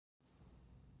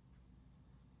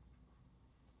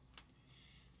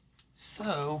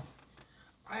So,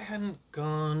 I hadn't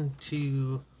gone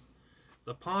to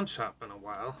the pawn shop in a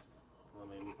while. Let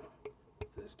me move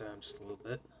this down just a little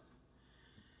bit.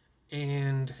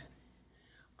 And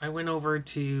I went over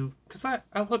to, because I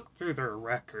look through their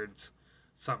records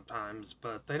sometimes,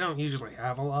 but they don't usually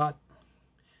have a lot.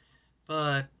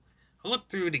 But I looked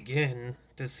through it again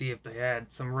to see if they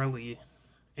had some really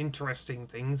interesting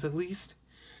things at least.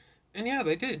 And yeah,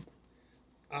 they did.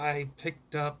 I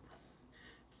picked up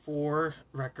four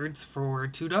records for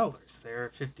 $2. They're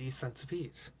 50 cents a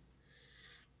piece.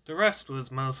 The rest was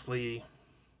mostly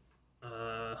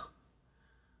uh,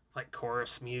 like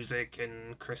chorus music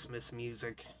and Christmas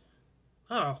music.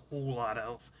 Not a whole lot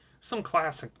else. Some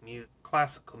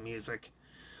classical music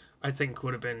I think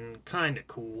would have been kind of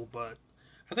cool, but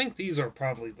I think these are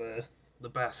probably the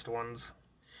best ones.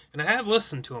 And I have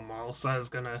listened to them all, so I was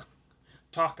gonna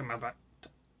talk about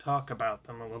talk about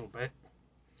them a little bit.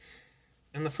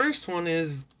 And the first one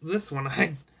is this one.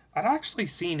 I'd actually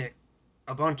seen it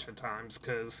a bunch of times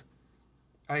because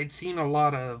I'd seen a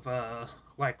lot of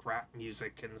like rap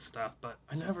music and stuff, but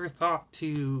I never thought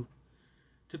to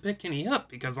pick any up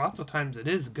because lots of times it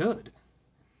is good.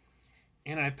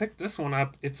 And I picked this one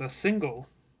up. It's a single,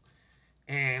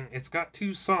 and it's got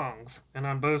two songs, and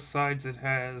on both sides it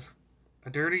has a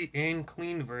dirty and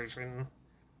clean version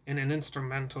and an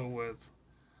instrumental with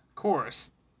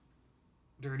chorus,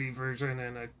 dirty version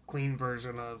and a clean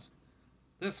version of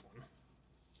this one.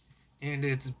 And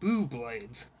it's Boo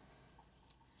Blades.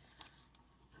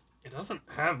 It doesn't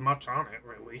have much on it,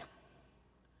 really.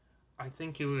 I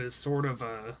think it was sort of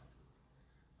a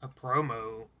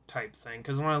promo type thing,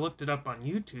 because when I looked it up on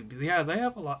YouTube, yeah, they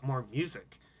have a lot more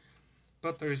music.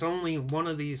 But there's only one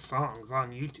of these songs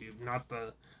on YouTube, not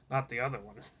the other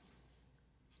one.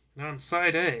 And on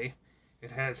side A,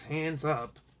 it has Hands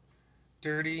Up,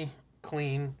 Dirty,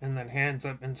 Clean, and then Hands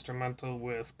Up instrumental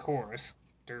with chorus,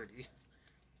 Dirty.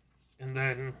 And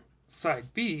then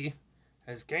side B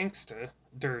has Gangsta,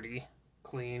 Dirty,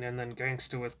 Clean, and then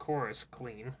Gangsta with chorus,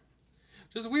 Clean.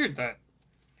 Which is weird that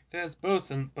it has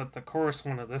both, but the chorus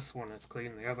one of this one is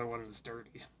clean, the other one is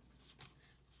dirty.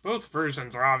 Both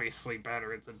versions are obviously better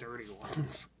than the dirty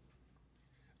ones.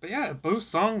 But yeah, both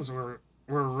songs were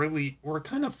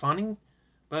kind of funny,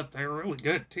 but they're really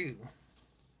good too.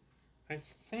 I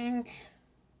think.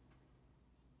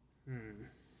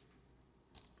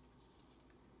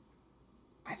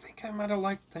 I think I might have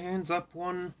liked the Hands Up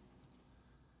one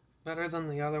better than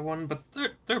the other one, but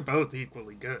they're both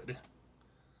equally good.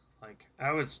 Like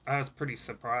I was pretty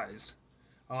surprised.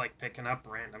 I like picking up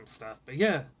random stuff, but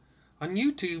yeah, on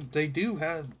YouTube they do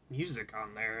have music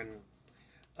on there,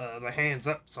 and the Hands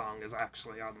Up song is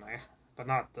actually on there, but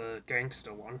not the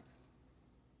Gangsta one.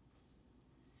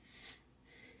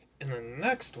 And the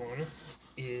next one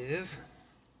is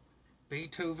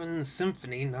Beethoven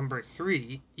Symphony Number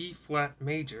 3, E flat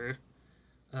major,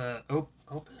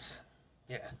 opus?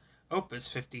 Yeah, opus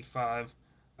 55,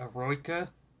 Eroica,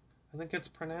 I think it's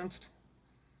pronounced,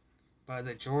 by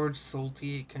the George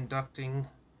Solti conducting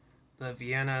the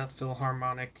Vienna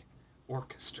Philharmonic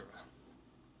Orchestra.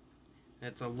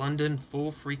 It's a London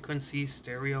full frequency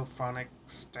stereophonic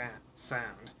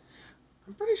sound.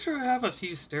 I'm pretty sure I have a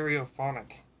few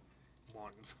stereophonic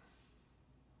ones.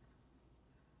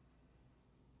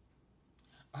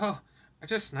 Oh, I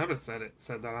just noticed that it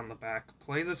said that on the back.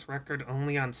 Play this record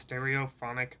only on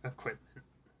stereophonic equipment.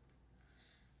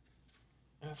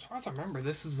 And as far as I remember,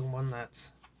 this is the one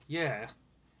that's... Yeah,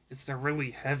 it's uh,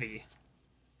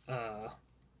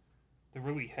 the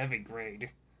really heavy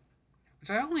grade. Which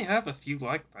I only have a few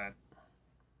like that.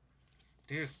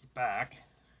 Here's the back.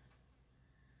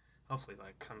 Hopefully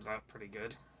that comes out pretty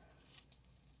good.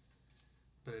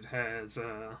 But it has,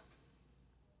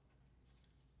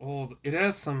 it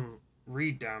has some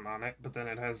read down on it, but then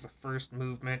it has the first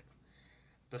movement,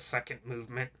 the second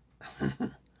movement,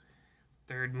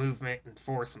 third movement, and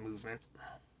fourth movement. Let's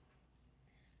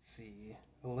see,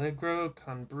 Allegro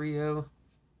con brio,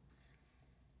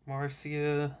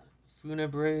 Marcia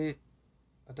funebre,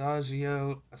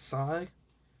 Adagio assai,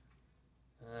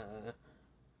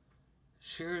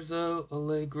 Scherzo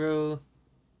Allegro,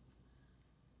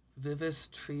 Vivis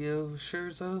Trio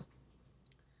Scherzo.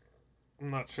 I'm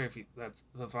not sure if that's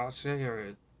vivace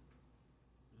or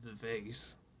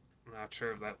vivace. I'm not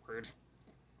sure of that word.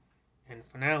 And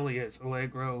finale is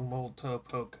Allegro molto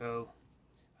poco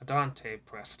andante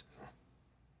presto.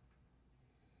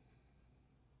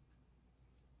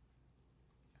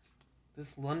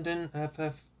 This London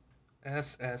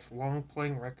FFSS long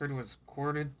playing record was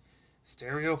recorded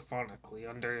stereophonically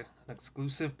under an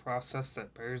exclusive process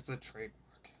that bears the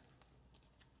trademark.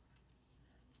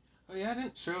 Oh yeah, I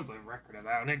didn't show the record of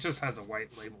that one. It just has a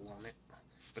white label on it.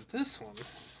 But this one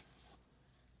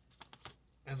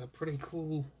has a pretty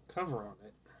cool cover on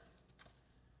it.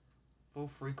 Full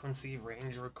frequency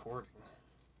range recording.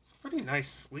 It's a pretty nice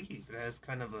sleeve. It has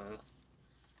kind of a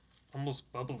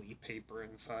almost bubbly paper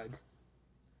inside.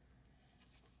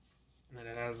 And then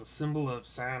it has a symbol of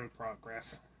sound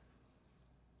progress.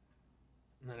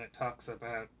 And then it talks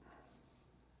about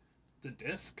the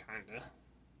disc, kinda.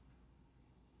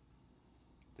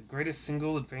 The greatest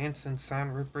single advance in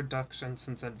sound reproduction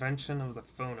since invention of the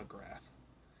phonograph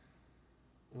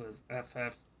was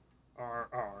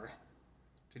FFRR,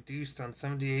 produced on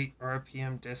 78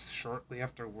 RPM discs shortly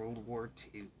after World War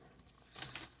II.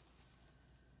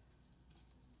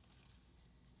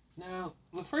 Now,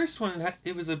 the first one,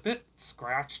 it was a bit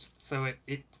scratched, so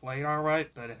it played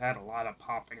alright, but it had a lot of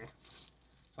popping,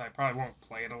 so I probably won't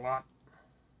play it a lot.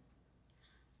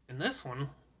 And this one,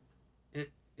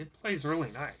 it plays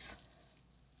really nice,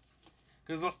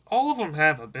 because all of them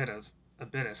have a bit of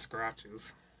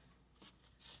scratches,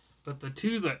 but the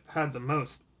two that had the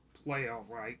most play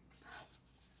alright,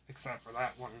 except for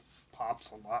that one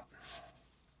pops a lot.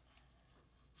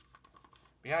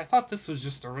 But yeah, I thought this was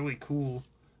just a really cool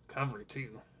cover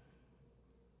too.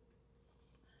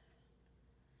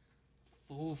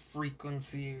 Full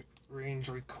frequency range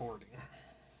recording.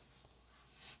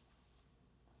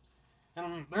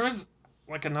 And there was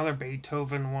like another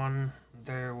Beethoven one.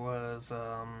 There was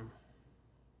oh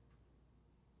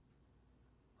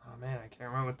man, I can't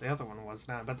remember what the other one was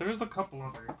now, but there was a couple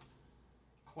other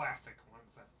classic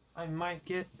ones that I might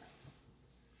get.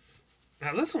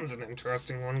 Now this one's an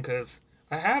interesting one because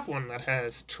I have one that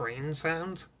has train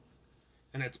sounds,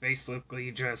 and it's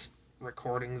basically just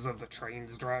recordings of the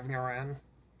trains driving around.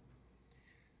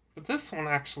 But this one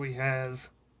actually has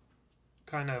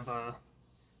kind of a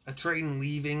train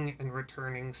leaving and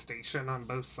returning station on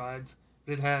both sides.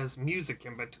 It has music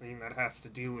in between that has to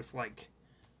do with like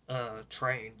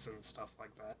trains and stuff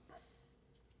like that.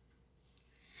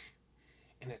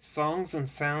 And it's songs and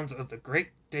sounds of the great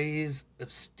days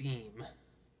of steam,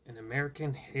 an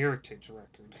American heritage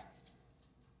record.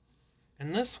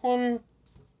 And this one,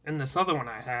 and this other one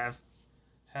I have,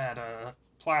 had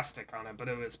plastic on it, but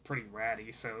it was pretty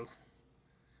ratty, so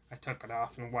I took it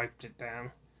off and wiped it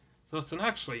down. So it's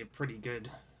actually a pretty good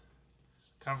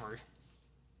cover.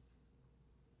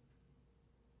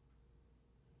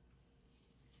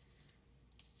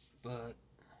 But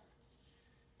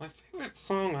my favorite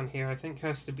song on here, I think,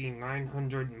 has to be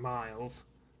 900 Miles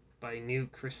by New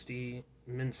Christie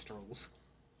Minstrels.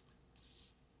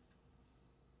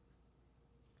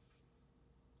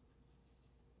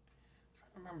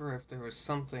 I'm trying to remember if there was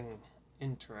something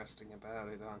interesting about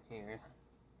it on here.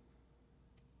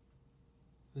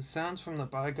 The sounds from the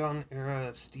bygone era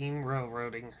of steam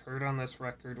railroading heard on this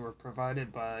record were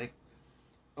provided by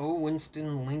O.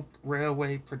 Winston Link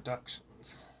Railway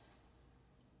Productions.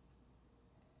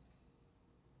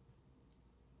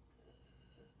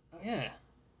 Oh yeah,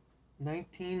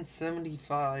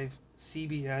 1975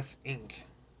 CBS Inc.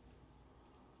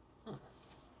 Huh.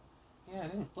 Yeah, I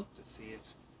didn't look to see if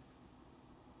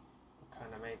what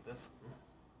kind of made this one.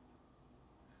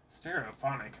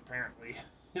 Stereophonic, apparently,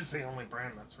 is the only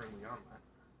brand that's really on that.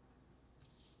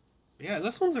 But yeah,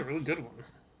 this one's a really good one.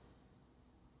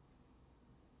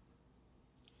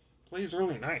 Plays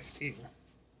really nice, too.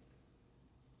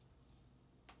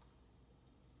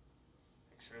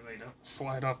 Make sure they don't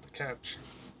slide off the couch.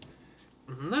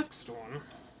 The next one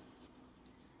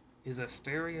is a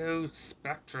Stereo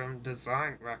Spectrum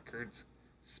Design Records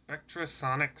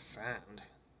Spectrasonic Sound.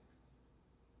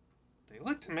 They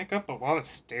like to make up a lot of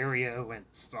stereo and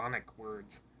sonic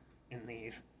words in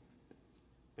these.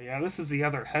 But yeah, this is the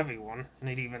other heavy one, and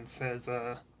it even says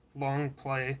long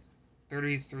play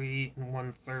 33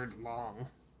 1/3 long.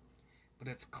 But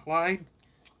it's Clyde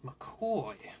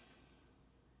McCoy.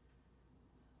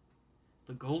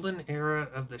 The Golden Era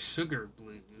of the Sugar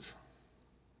Blues.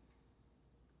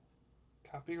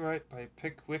 Copyright by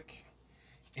Pickwick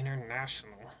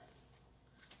International.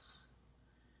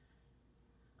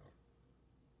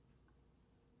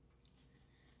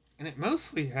 And it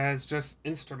mostly has just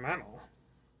instrumental.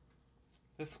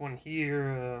 This one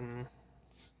here,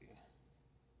 let's see.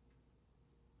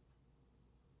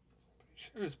 Pretty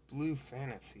sure it's Blue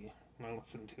Fantasy when I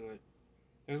listen to it.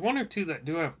 There's one or two that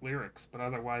do have lyrics, but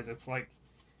otherwise it's like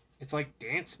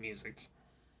dance music.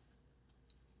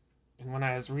 And when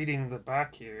I was reading the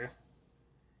back here,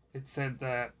 it said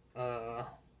that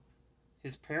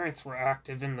his parents were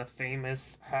active in the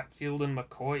famous Hatfield and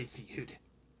McCoy feud.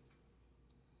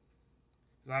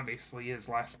 Obviously his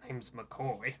last name's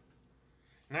McCoy.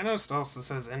 And I noticed it also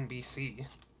says NBC.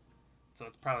 So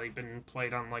it's probably been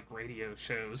played on like radio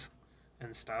shows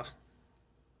and stuff.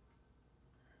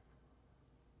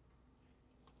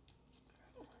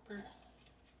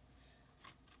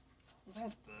 I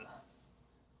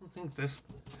think this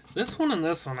one and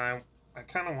this one I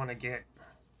kind of want to get.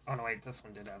 Oh no, wait, this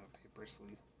one did have a paper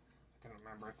sleeve. I can't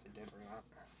remember if it did or not.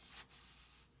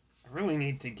 I really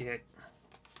need to get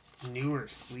newer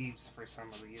sleeves for some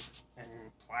of these and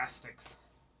plastics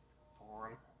for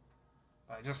them.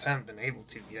 But I just haven't been able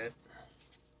to yet.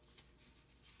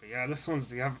 But yeah, this one's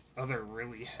the other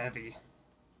really heavy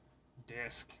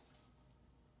disc.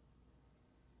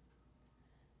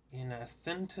 In a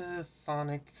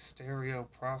Thentaphonic stereo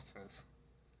process.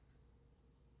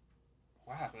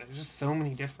 Wow, there's just so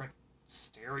many different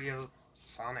stereo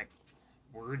sonic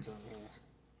words on here.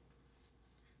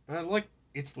 But I like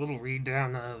its little read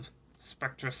down of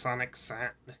Spectrasonic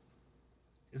sound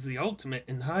is the ultimate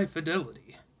in high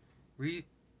fidelity.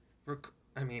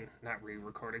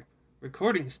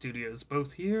 Recording studios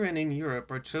both here and in Europe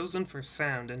are chosen for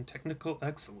sound and technical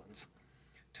excellence.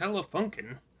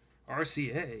 Telefunken,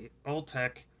 RCA,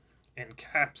 Altec, and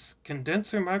CAPS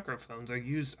condenser microphones are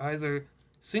used either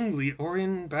singly or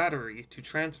in battery to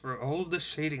transfer all of the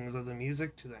shadings of the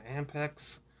music to the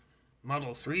Ampex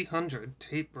Model 300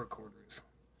 tape recorders.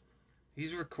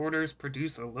 These recorders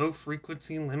produce a low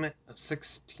frequency limit of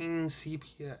 16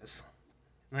 CPS.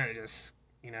 And then it just,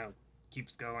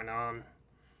 keeps going on.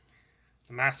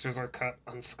 The masters are cut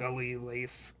on Scully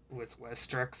lace with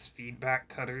Westrex feedback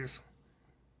cutters.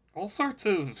 All sorts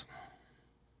of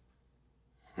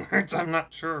words I'm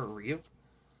not sure are real.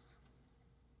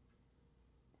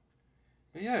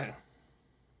 But yeah.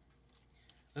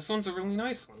 This one's a really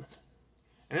nice one.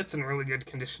 And it's in really good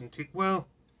condition too. Well,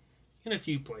 in a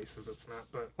few places it's not,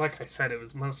 but like I said, it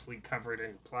was mostly covered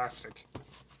in plastic.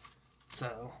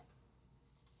 So,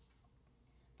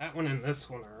 that one and this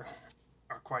one are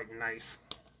quite nice.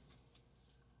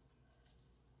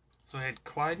 So I had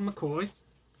Clyde McCoy,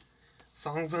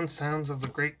 Songs and Sounds of the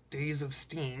Great Days of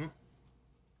Steam.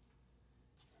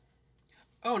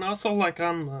 Oh, and also like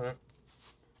on the,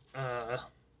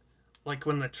 like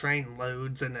when the train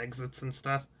loads and exits and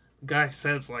stuff, the guy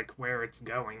says like where it's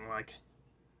going, like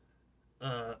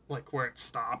where it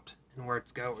stopped and where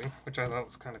it's going, which I thought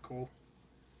was kind of cool.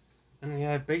 And we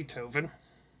had Beethoven.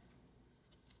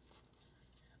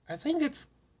 I think it's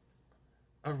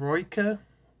Eroica,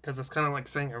 because it's kind of like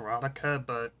saying erotica,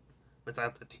 but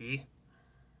without the T.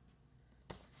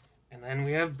 And then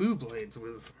we have Boo Blades,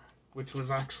 which was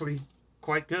actually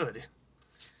quite good.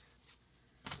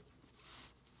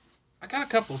 I got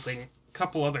a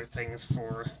couple other things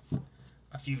for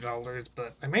a few dollars,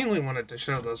 but I mainly wanted to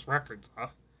show those records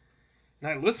off. And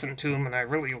I listened to them, and I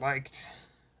really liked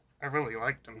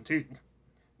them too.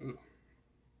 Ooh,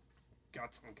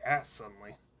 got some gas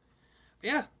suddenly. But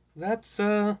yeah, that's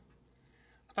about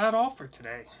all for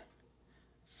today.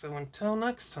 So until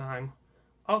next time,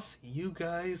 I'll see you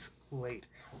guys later.